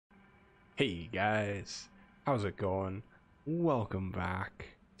Hey guys, how's it going? Welcome back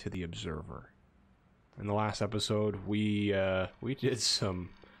to the Observer. In the last episode, we did some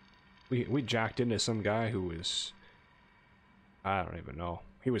we jacked into some guy who was, I don't even know.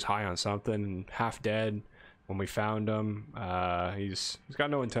 He was high on something, half dead when we found him. He's got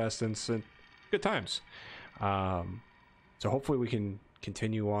no intestines and good times. So hopefully we can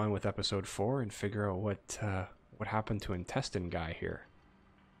continue on with episode 4 and figure out what happened to intestine guy here.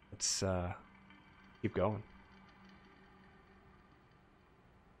 Let's keep going.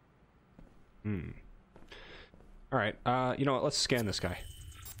 All right. You know what? Let's scan this guy.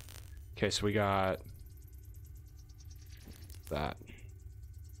 Okay, so we got that.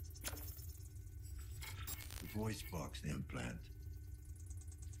 Voice box implant.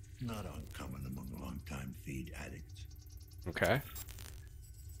 Not uncommon among long-time feed addicts. Okay.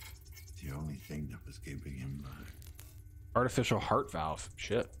 The only thing that was keeping him Artificial heart valve.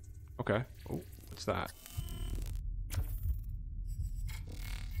 Shit. Okay. Oh, what's that?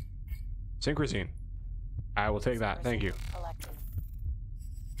 Synchrosine. I will take that. Thank you.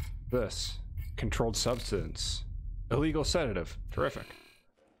 This. Controlled substance. Illegal sedative. Terrific.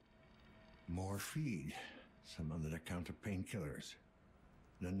 more feed. Some under-the-counter painkillers.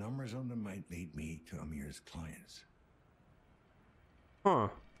 The numbers on them might lead me to Amir's clients. Huh.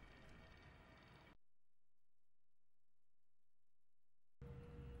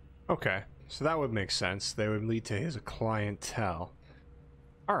 Okay, so that would make sense. They would lead to his clientele.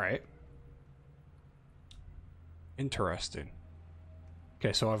 Alright. Interesting.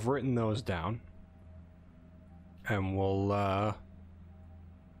 Okay, so I've written those down. And we'll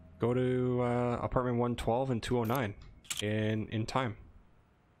go to apartment 112 and 209 in time.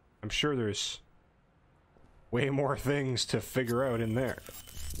 I'm sure there's way more things to figure out in there.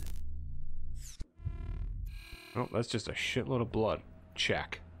 Oh, that's just a shitload of blood.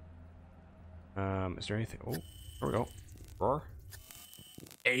 Check. Is there anything? Oh, there we go. Roar.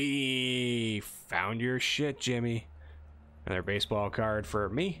 Hey, found your shit, Jimmy. Another baseball card for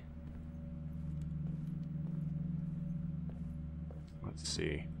me. Let's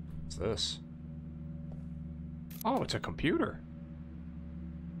see. What's this? Oh, it's a computer.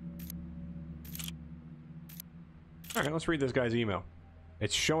 Alright, let's read this guy's email.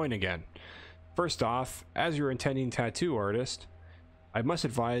 It's showing again. First off, as your intending tattoo artist, I must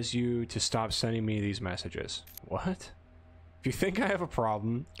advise you to stop sending me these messages. What? If you think I have a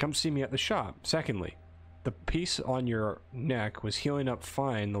problem, come see me at the shop. Secondly, the piece on your neck was healing up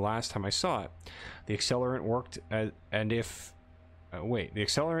fine the last time I saw it. The accelerant worked, and if... wait, the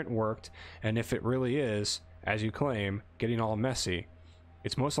accelerant worked, and if it really is, as you claim, getting all messy,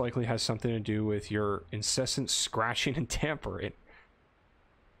 it most likely has something to do with your incessant scratching and tampering.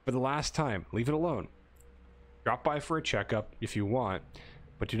 For the last time, leave it alone. Drop by for a checkup if you want,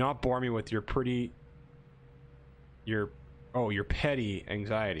 but do not bore me with your your petty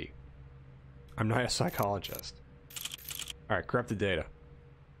anxiety. I'm not a psychologist. Alright, corrupted data.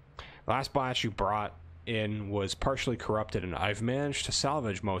 The last batch you brought in was partially corrupted, and I've managed to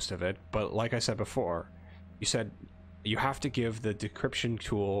salvage most of it, but like I said before, you said you have to give the decryption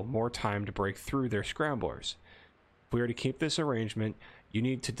tool more time to break through their scramblers. If we are to keep this arrangement, you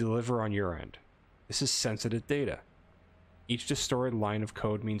need to deliver on your end. This is sensitive data. Each destroyed line of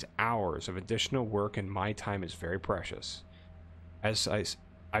code means hours of additional work, and my time is very precious. As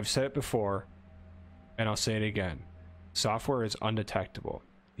I've said it before, and I'll say it again, software is undetectable.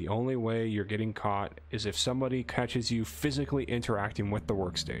 The only way you're getting caught is if somebody catches you physically interacting with the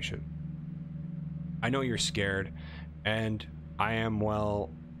workstation. I know you're scared, and I am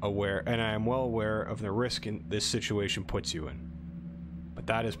well aware of the risk in this situation puts you in. But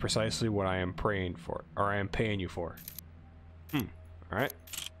that is precisely what I am praying for, or I am paying you for. Alright.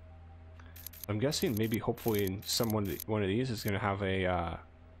 I'm guessing maybe hopefully one of these is going to have a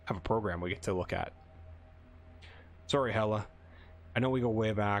program we get to look at. Sorry, Hella. I know we go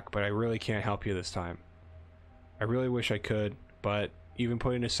way back, but I really can't help you this time. I really wish I could, but even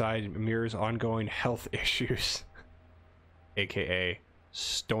putting aside Amir's ongoing health issues, aka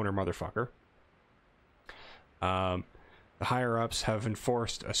stoner motherfucker, the higher-ups have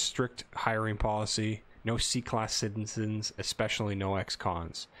enforced a strict hiring policy, no C-class citizens, especially no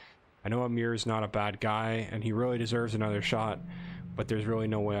ex-cons. I know Amir's not a bad guy, and he really deserves another shot, but there's really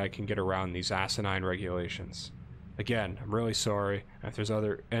no way I can get around these asinine regulations. Again, I'm really sorry, and if there's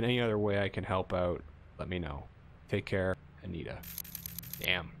any other way I can help out, let me know. Take care, Anita.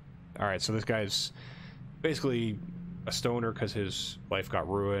 Damn. Alright, so this guy's basically a stoner because his life got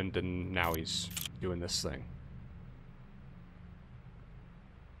ruined, and now he's doing this thing.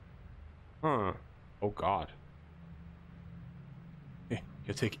 Huh. Oh god.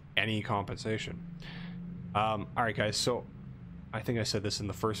 You'll take any compensation. Alright guys, so I think I said this in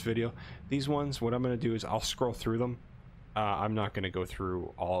the first video. These ones, what I'm going to do is I'll scroll through them. I'm not going to go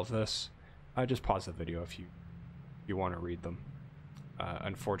through all of this. Just pause the video if you want to read them.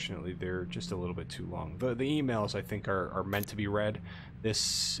 Unfortunately, they're just a little bit too long. The emails, I think, are meant to be read.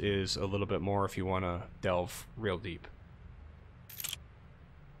 This is a little bit more if you want to delve real deep.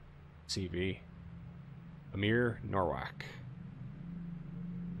 CV. Amir Norwak.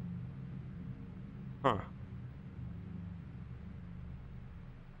 Huh.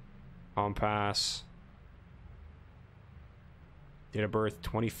 Compass. Date of birth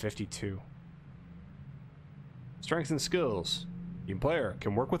 2052. Strengths and skills. Team player,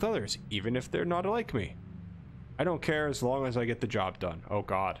 can work with others, even if they're not like me. I don't care as long as I get the job done. Oh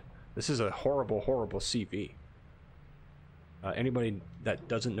god. This is a horrible, horrible CV. Anybody that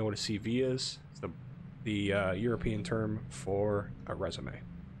doesn't know what a CV is, it's the European term for a resume.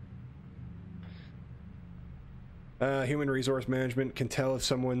 Human resource management can tell if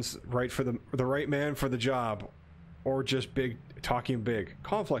someone's right for the right man for the job, or just talking big.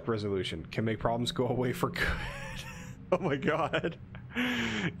 Conflict resolution can make problems go away for good. Oh my god.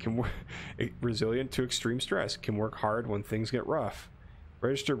 Resilient to extreme stress, can work hard when things get rough.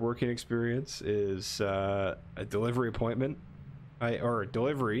 Registered working experience is a delivery appointment, or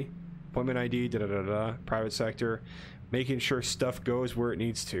delivery appointment ID. Private sector, making sure stuff goes where it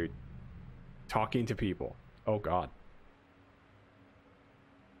needs to. Talking to people. Oh god.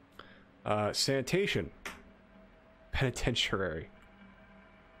 Sanitation. Penitentiary.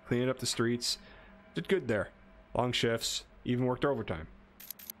 Cleaning up the streets. Did good there. Long shifts. Even worked overtime.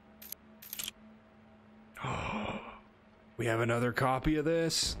 We have another copy of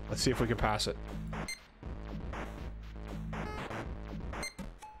this. Let's see if we can pass it.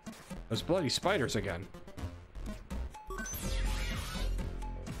 Those bloody spiders again.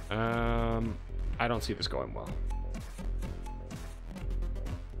 I don't see this going well.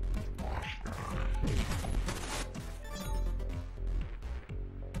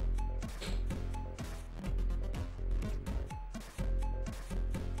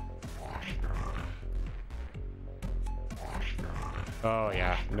 Oh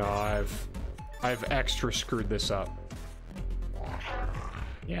yeah, no, I've extra screwed this up.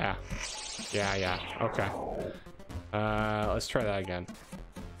 Yeah. Okay. Let's try that again.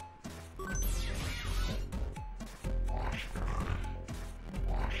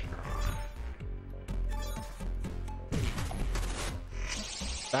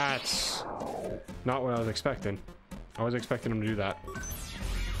 That's not what I was expecting. I was expecting him to do that.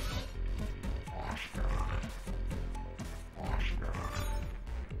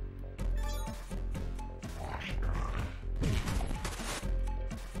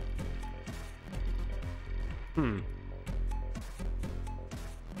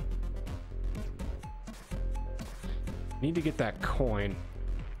 Need to get that coin.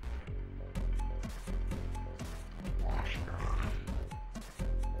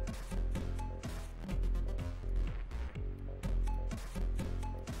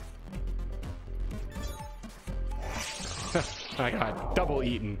 I got double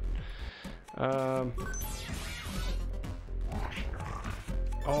eaten. Oh,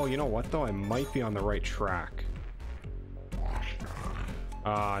 you know what though? I might be on the right track.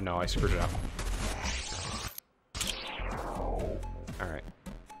 No, I screwed it up. Alright.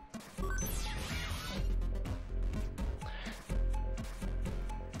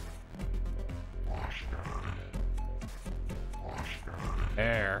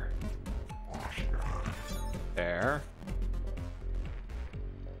 There. There.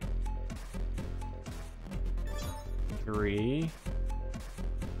 Three.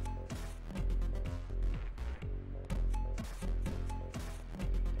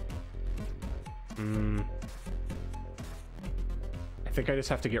 I think I just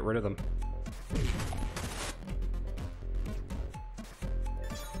have to get rid of them.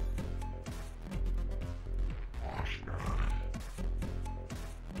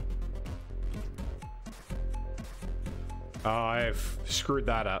 Oh, I've screwed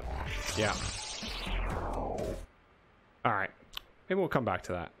that up. Yeah. All right. Maybe we'll come back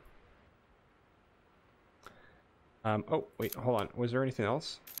to that. Oh, wait, hold on. Was there anything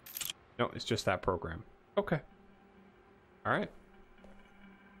else? No, it's just that program. Okay. All right.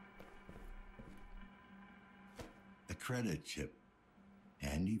 A credit chip.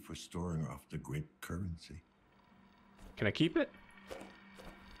 Handy for storing off-the-grid currency. Can I keep it?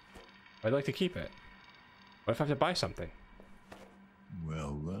 I'd like to keep it. What if I have to buy something?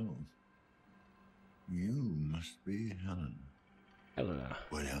 Well, well. You must be Helen. Helena.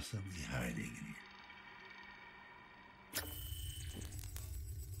 What else are we hiding in here?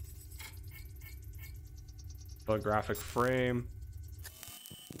 Holographic frame.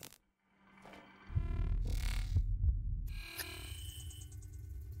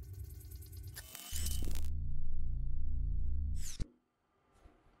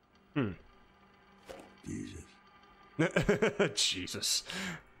 Jesus. Jesus.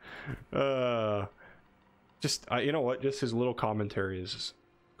 Just you know what? Just his little commentary is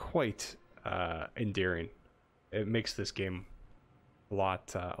quite endearing. It makes this game a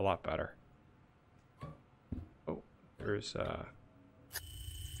lot better. Oh, there's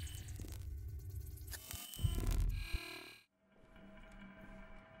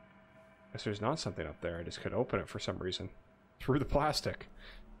guess there's not something up there. I just couldn't open it for some reason. Through the plastic.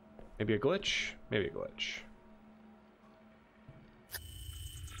 Maybe a glitch? Maybe a glitch.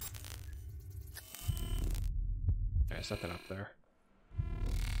 There's nothing up there.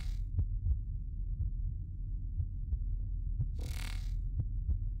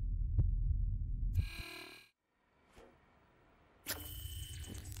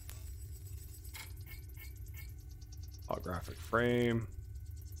 Holographic frame.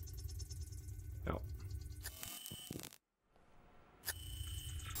 No.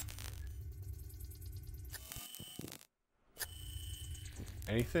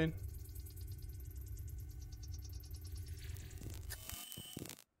 Anything?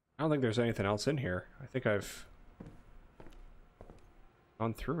 I don't think there's anything else in here. I think I've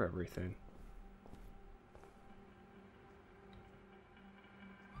gone through everything.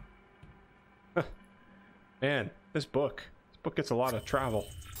 Huh. Man, this book gets a lot of travel.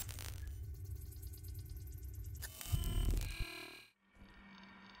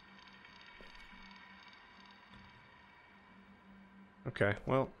 Okay,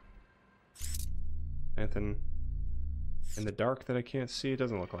 well, anything in the dark that I can't see? It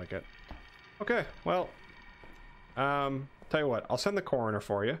doesn't look like it. Okay, well, tell you what, I'll send the coroner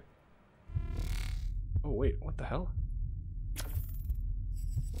for you. Oh wait, what the hell?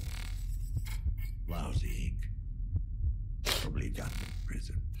 Lousy ink. Probably got in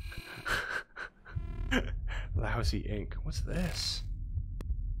prison. Lousy ink. What's this?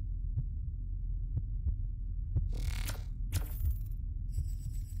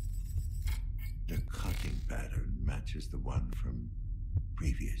 The cutting pattern matches the one from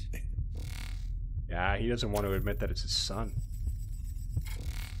previous victim. Yeah, he doesn't want to admit that it's his son.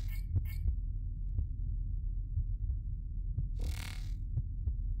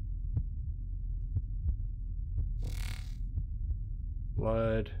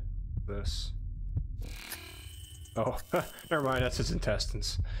 Blood. This. Oh, never mind. That's his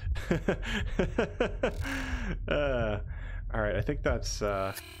intestines. All right, I think that's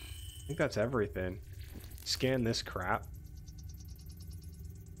everything. Scan this crap.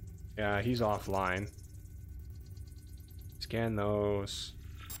 Yeah, he's offline. Scan those.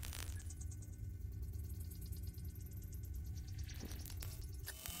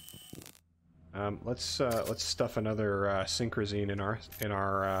 Let's stuff another synchrosine in our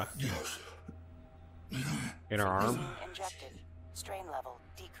arm. Injected. Strain level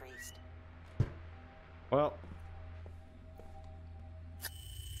decreased. Well,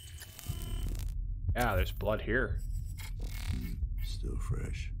 yeah, there's blood here. Still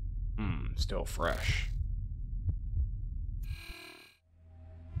fresh. Still fresh.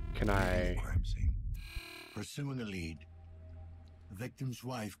 Can I? Crime scene. Pursuing a lead. The victim's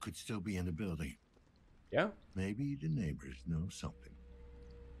wife could still be in the building. Yeah. Maybe the neighbors know something.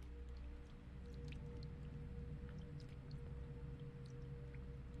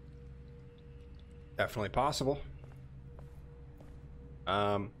 Definitely possible.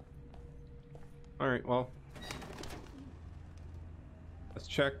 All right. Well, let's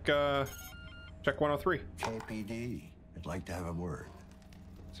check 103. KPD. I'd like to have a word.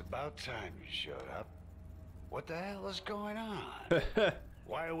 It's about time you showed up. What the hell is going on?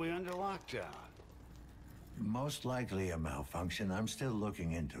 Why are we under lockdown? Most likely a malfunction. I'm still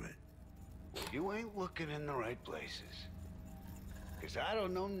looking into it. You ain't looking in the right places. Because I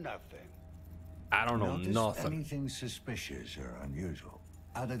don't know nothing. I don't know Notice nothing. anything suspicious or unusual?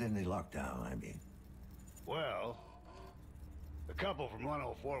 Other than the lockdown, I mean. Well, the couple from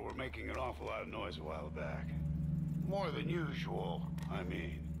 104 were making an awful lot of noise a while back. More than usual, I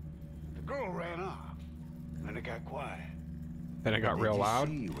mean. The girl ran off. And it got quiet. Then it got real loud.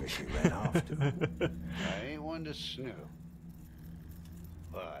 Did you see where she ran off to? I ain't one to snoop.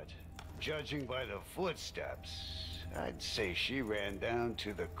 But, judging by the footsteps, I'd say she ran down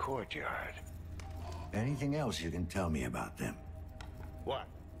to the courtyard. Anything else you can tell me about them? What?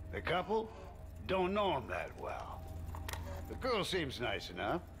 The couple? Don't know them that well. The girl seems nice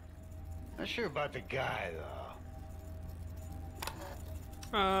enough. Not sure about the guy,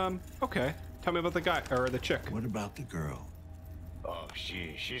 though. Okay. Tell me about the guy, or the chick. What about the girl? Oh,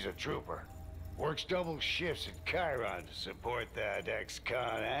 she's a trooper. Works double shifts at Chiron to support that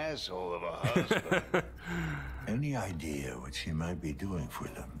ex-con asshole of a husband. Any idea what she might be doing for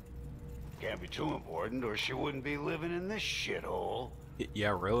them? Can't be too important or she wouldn't be living in this shithole.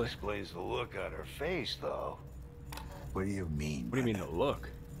 Yeah, really? Explains the look on her face, though. What do you mean? What do you mean the look?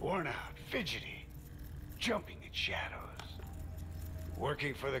 Worn out, fidgety, jumping at shadows.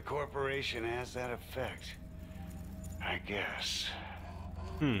 Working for the corporation has that effect, I guess.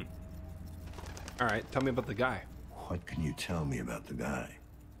 Alright, tell me about the guy. What can you tell me about the guy?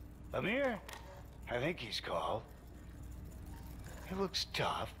 Amir? I think he's called. He looks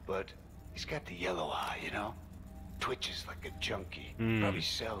tough, but he's got the yellow eye, you know? Twitches like a junkie. Probably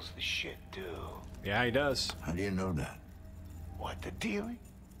sells the shit, too. Yeah, he does. How do you know that? What, the dealing?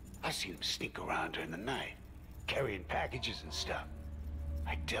 I seen him sneak around during the night, carrying packages and stuff.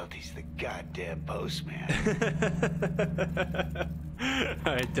 I doubt he's the goddamn postman.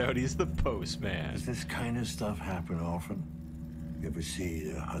 I doubt he's the postman. Does this kind of stuff happen often? You ever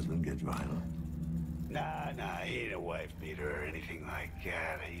see a husband get violent? Nah, he ain't a wife beater or anything like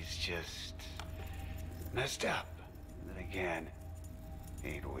that. He's just messed up. Then again,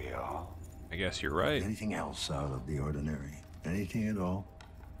 ain't we all? I guess you're right. Anything else out of the ordinary? Anything at all?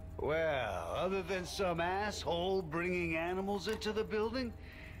 Well, other than some asshole bringing animals into the building,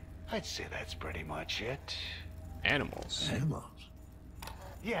 I'd say that's pretty much it. Animals. Animals?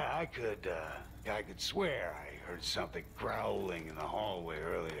 Yeah, I could swear I heard something growling in the hallway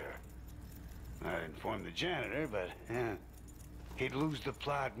earlier. I'd inform the janitor, but he'd lose the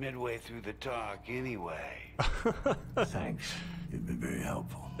plot midway through the talk anyway. Thanks. You've been very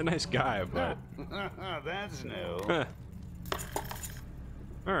helpful. A nice guy, but... That's new.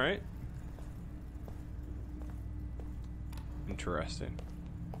 Alright. Interesting.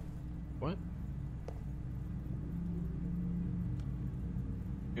 What?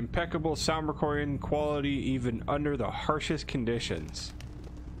 Impeccable sound recording quality even under the harshest conditions.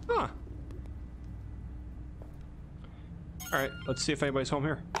 Huh. Alright, let's see if anybody's home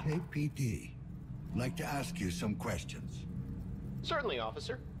here. Hey, PD. I'd like to ask you some questions. Certainly,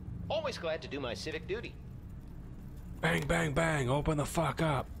 officer. Always glad to do my civic duty. Bang, bang, bang, open the fuck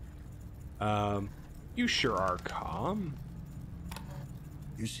up. You sure are calm.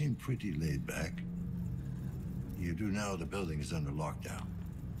 You seem pretty laid back. You do know the building is under lockdown.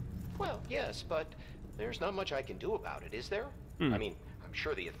 Well, yes, but there's not much I can do about it, is there? I mean, I'm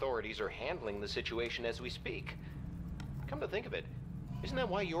sure the authorities are handling the situation as we speak. Come to think of it, isn't that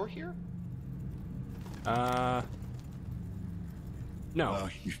why you're here? No. Well,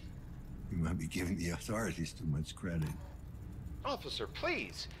 you might be giving the authorities too much credit. Officer,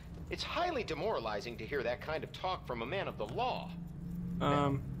 please. It's highly demoralizing to hear that kind of talk from a man of the law.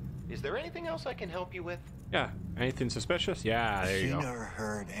 Is there anything else I can help you with? Yeah. Anything suspicious? Yeah, there you Seen go. or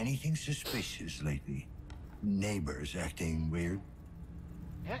heard anything suspicious lately? Neighbors acting weird?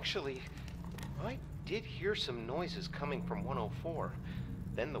 Actually, I did hear some noises coming from 104.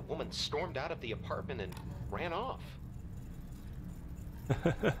 Then the woman stormed out of the apartment and ran off.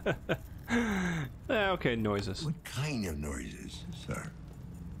 Okay, noises. What kind of noises, sir?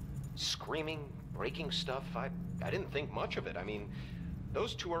 Screaming, breaking stuff, I didn't think much of it. I mean,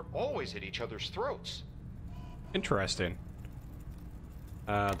 those two are always at each other's throats. Interesting.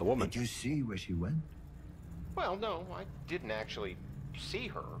 The woman. Did you see where she went? Well, no, I didn't actually see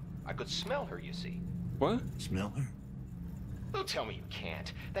her. I could smell her, you see. What? Smell her? Don't tell me you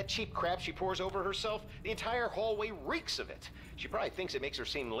can't. That cheap crap she pours over herself, the entire hallway reeks of it. She probably thinks it makes her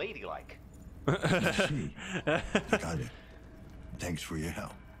seem ladylike. See. Got it. Thanks for your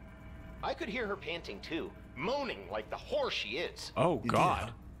help. I could hear her panting too, moaning like the whore she is. Oh, You God.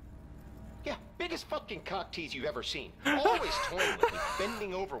 did, Yeah, biggest fucking cock tease you've ever seen. Always toying with me,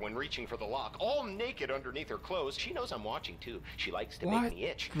 bending over when reaching for the lock, all naked underneath her clothes. She knows I'm watching too. She likes to What make me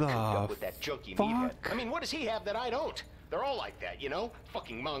itch. the Cooped up with that junkie meathead. fuck? I mean, what does he have that I don't? They're all like that, you know?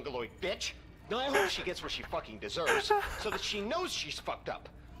 Fucking mongoloid bitch. Now I hope she gets what she fucking deserves, so that she knows she's fucked up.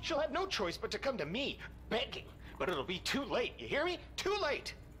 She'll have no choice but to come to me, begging. But it'll be too late, you hear me? Too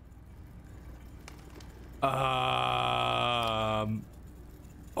late!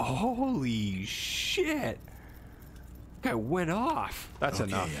 Holy shit. Guy went off. That's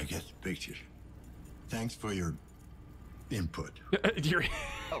okay, enough. I get the picture. Thanks for your input. Your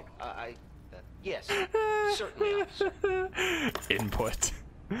Yes, certainly, officer. input.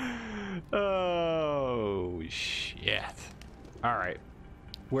 Oh, shit. Alright.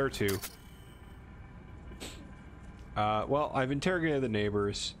 Where to? Well, I've interrogated the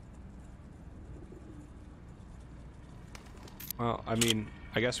neighbors. Well, I mean,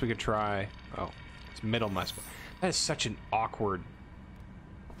 I guess we could try... Oh, it's middle must. That is such an awkward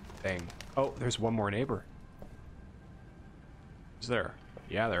thing. Oh, there's one more neighbor. Is there?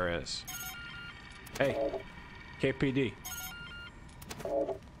 Yeah, there is. Hey, KPD.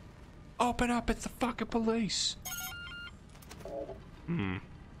 Open up, it's the fucking police. Hmm.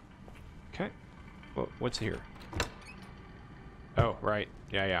 Okay. What's here? Oh, right.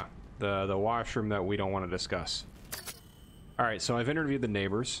 Yeah. The washroom that we don't want to discuss. Alright, so I've interviewed the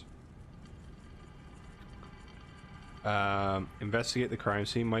neighbors. Investigate the crime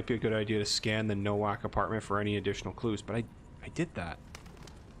scene. Might be a good idea to scan the Nowak apartment for any additional clues, but I did that.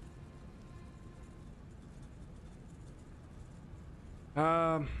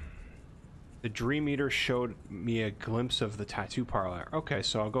 The Dream Eater showed me a glimpse of the tattoo parlor. Okay,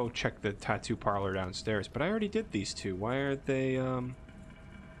 so I'll go check the tattoo parlor downstairs, but I already did these two. Why are they,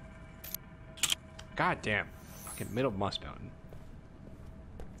 God damn. Fucking middle Must Mountain.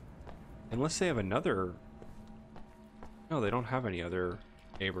 Unless they have another... No, they don't have any other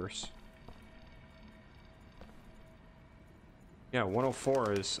neighbors. Yeah,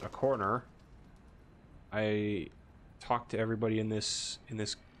 104 is a corner. I talked to everybody in this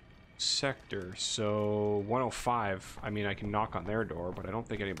sector, so 105, I mean, I can knock on their door, but I don't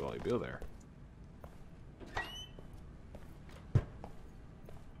think anybody will be there.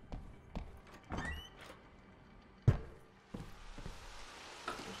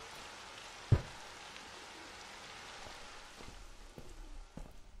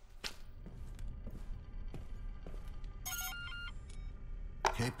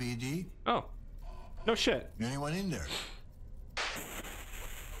 KPD? Oh, no shit. Anyone in there?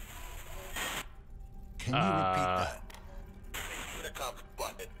 Can you repeat that? The cops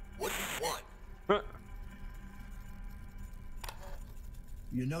button. What do you want?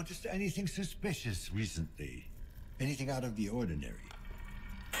 You noticed anything suspicious recently? Anything out of the ordinary?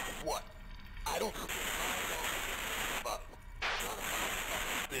 What? I don't know.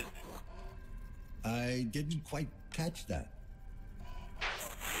 I didn't quite catch that.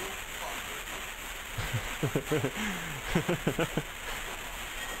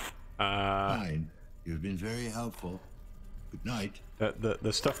 Fine. You've been very helpful. Good night.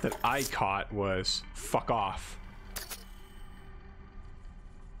 The stuff that I caught was fuck off.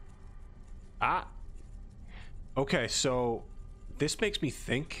 Ah. Okay, so this makes me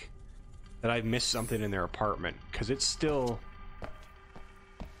think that I missed something in their apartment, because it's still...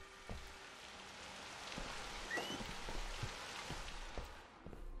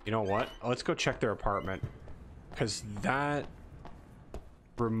 You know what? Let's go check their apartment, because that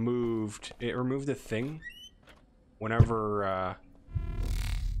removed the thing whenever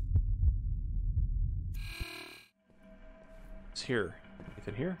it's here.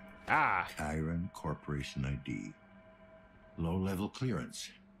 Anything here? Ah, Iron Corporation ID. Low-level clearance,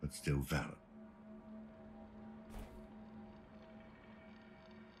 but still valid.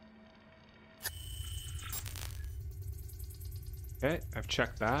 okay, I've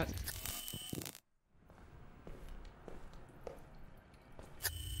checked that.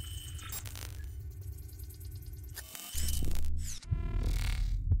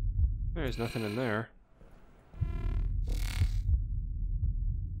 There's nothing in there.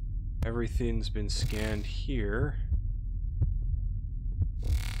 Everything's been scanned here.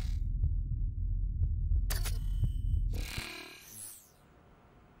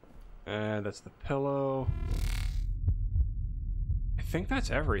 And that's the pillow. I think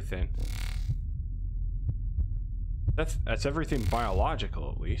that's everything. That's everything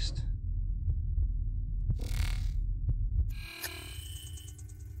biological, at least.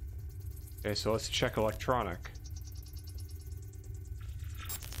 Okay, so let's check electronic.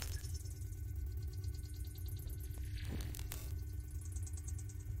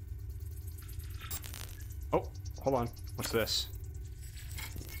 Oh, hold on. What's this?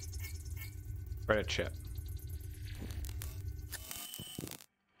 Credit chip.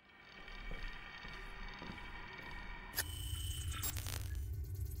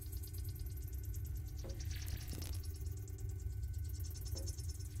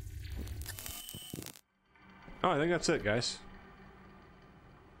 Oh, I think that's it, guys.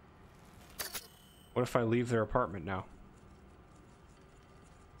 What if I leave their apartment now?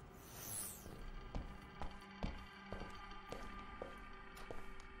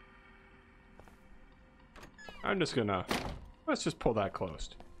 I'm just gonna... Let's just pull that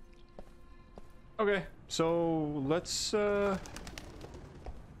closed. Okay, so let's go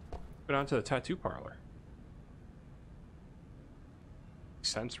down to the tattoo parlor. Makes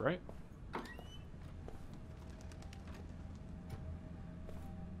sense, right?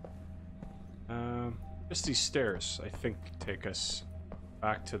 Just these stairs, I think, take us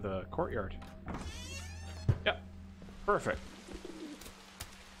back to the courtyard. Yep. Perfect.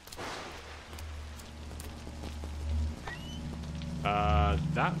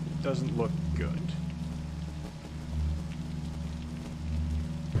 That doesn't look good.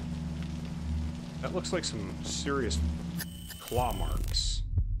 That looks like some serious claw marks.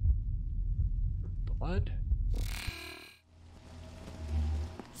 Blood?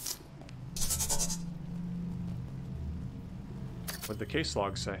 What'd the case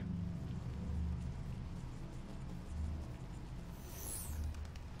log say?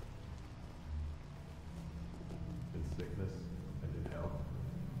 Sickness and in health.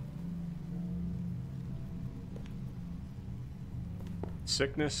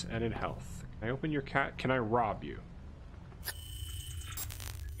 Sickness and in health. Can I open your cat? Can I rob you?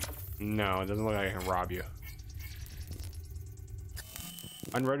 No, it doesn't look like I can rob you.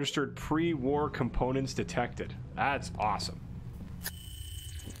 Unregistered pre-war components detected. That's awesome.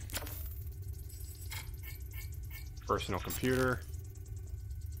 Personal computer.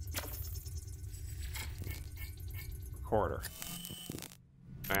 Recorder.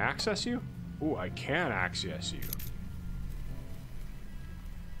 Can I access you? Ooh, I can access you.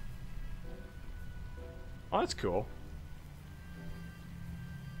 Oh, that's cool.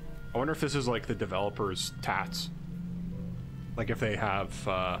 I wonder if this is like the developers' tats. Like if they have,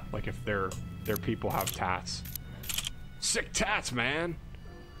 like if their people have tats. Sick tats, man!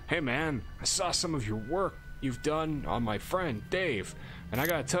 Hey man, I saw some of your work you've done on my friend Dave, and I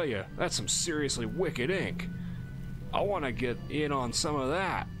gotta tell you, that's some seriously wicked ink. I want to get in on some of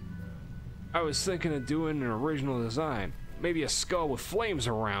that. I was thinking of doing an original design. Maybe a skull with flames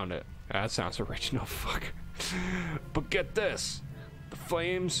around it. That sounds original, fuck. But get this. The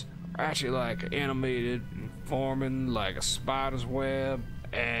flames are actually like animated and forming like a spider's web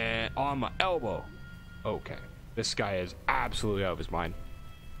and on my elbow. Okay, this guy is absolutely out of his mind.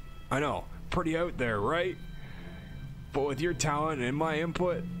 I know, pretty out there, right? But with your talent and my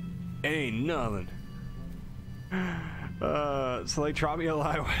input, it ain't nothing. So like, drop me a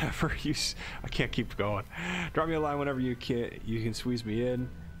line whenever you. I can't keep going. Drop me a line whenever you can squeeze me in.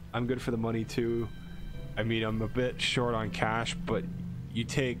 I'm good for the money too. I mean, I'm a bit short on cash, but you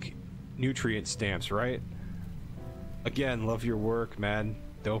take nutrient stamps, right? Again, love your work, man.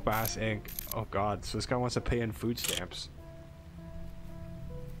 Dope ass ink. Oh god, so this guy wants to pay in food stamps.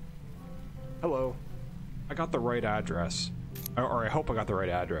 Hello. I got the right address. Or I hope I got the right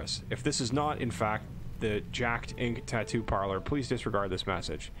address. If this is not, in fact, the Jacked Ink Tattoo Parlor, please disregard this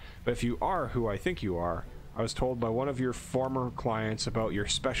message. But if you are who I think you are, I was told by one of your former clients about your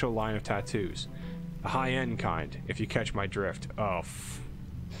special line of tattoos. The high-end kind, if you catch my drift. Oh,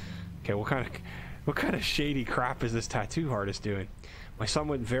 okay, what kind of shady crap is this tattoo artist doing? My son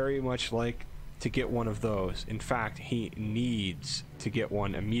would very much like to get one of those. In fact, he needs to get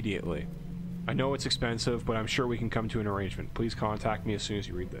one immediately. I know it's expensive, but I'm sure we can come to an arrangement. Please contact me as soon as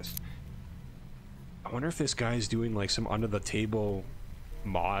you read this. I wonder if this guy's doing like some under-the-table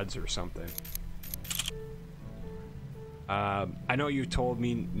mods or something. I know you told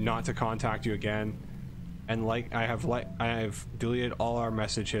me not to contact you again, and I have deleted all our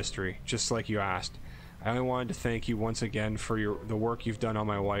message history, just like you asked. I only wanted to thank you once again for the work you've done on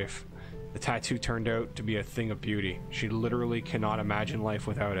my wife. The tattoo turned out to be a thing of beauty. She literally cannot imagine life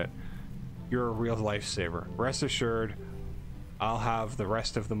without it. You're a real lifesaver. Rest assured, I'll have the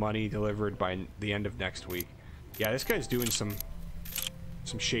rest of the money delivered by the end of next week. Yeah, this guy's doing some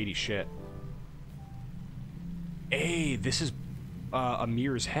shady shit. Hey, this is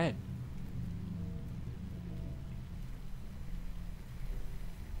Amir's head.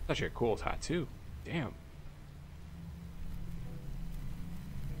 Such a cool tattoo. Damn.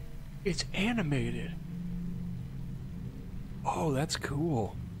 It's animated. Oh, that's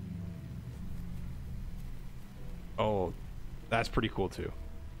cool. Oh, that's pretty cool too.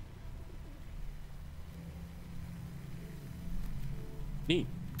 Neat.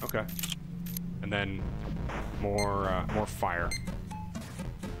 Okay. And then more fire.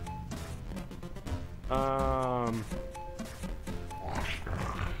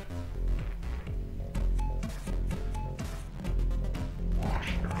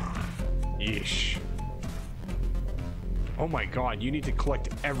 Yeesh. Oh my god, you need to collect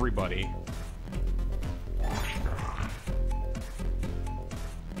everybody.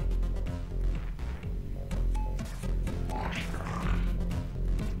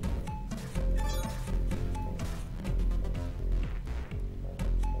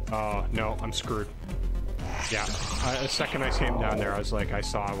 Oh, no, I'm screwed. Yeah, the second I came down there, I was like, I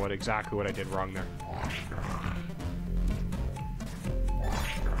saw exactly what I did wrong there.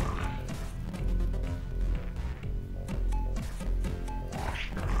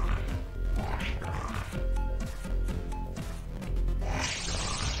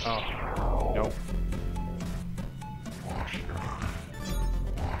 Oh, nope.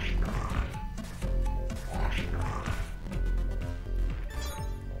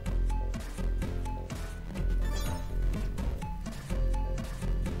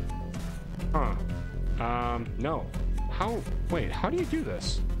 Huh. No. How? Wait, how do you do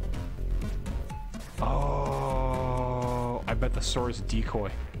this? Oh, I bet the sword's a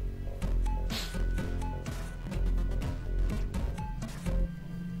decoy.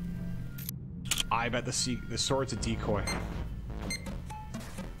 I bet the sword's a decoy.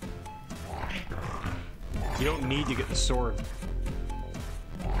 You don't need to get the sword.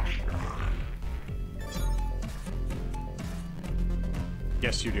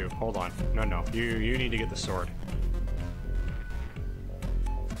 Yes, you do. Hold on. No. You need to get the sword.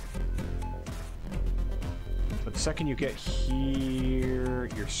 But the second you get here,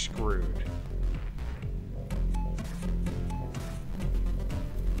 you're screwed.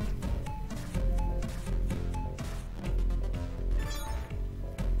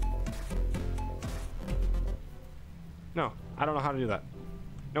 No, I don't know how to do that.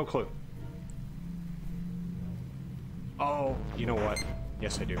 No clue. Oh, you know what?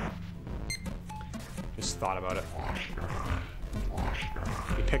 Yes, I do. Just thought about it.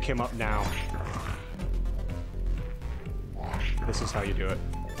 You pick him up now. This is how you do it.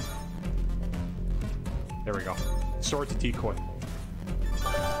 There we go. Sword's a decoy.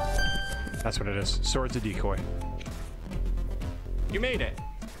 That's what it is. Sword's a decoy. You made it.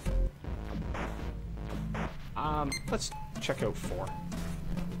 Let's check out 4.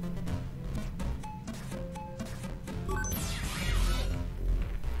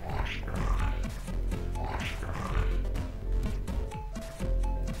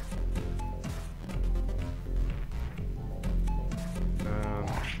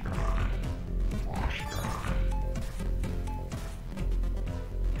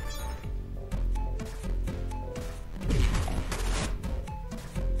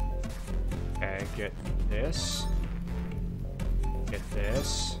 Okay, get this. Get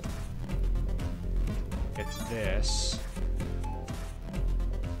this. Get this.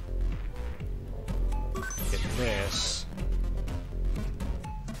 Get this.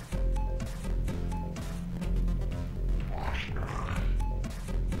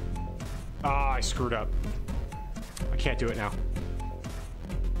 Ah, I screwed up. I can't do it now.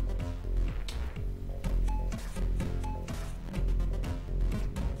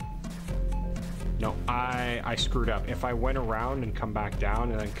 No, I screwed up. If I went around and come back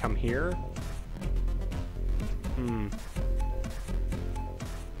down and then come here.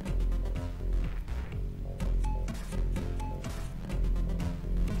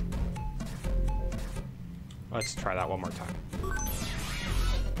 Let's try that one more time.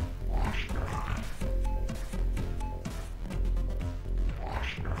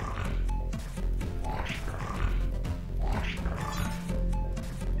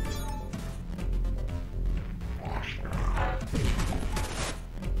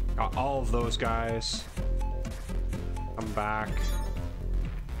 Got all of those guys. Come back.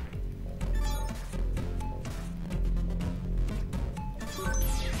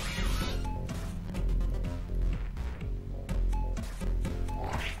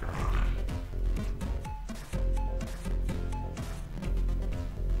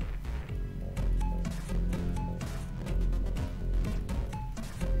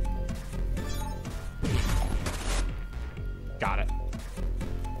 Got it.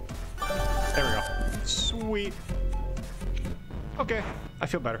 There we go. Sweet. Okay, I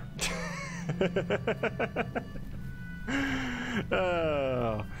feel better.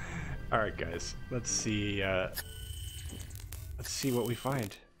 Oh. All right, guys. Let's see what we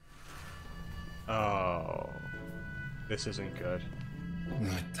find. Oh, this isn't good.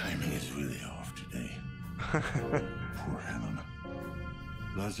 My timing is really off today. Poor Helen.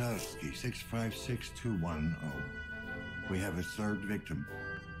 Lazarski, 656210. We have a third victim.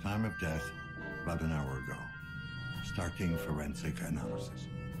 Time of death, about an hour ago. Starting forensic analysis.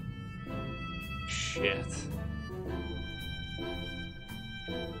 Shit.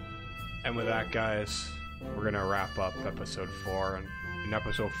 And with that, guys, we're gonna wrap up episode 4, and in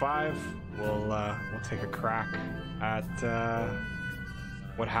episode 5, we'll take a crack at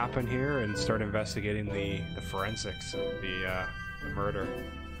what happened here and start investigating the forensics of the murder.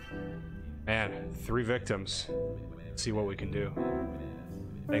 Man, 3 victims. Let's see what we can do.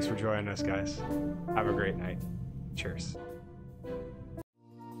 Thanks for joining us, guys. Have a great night. Cheers.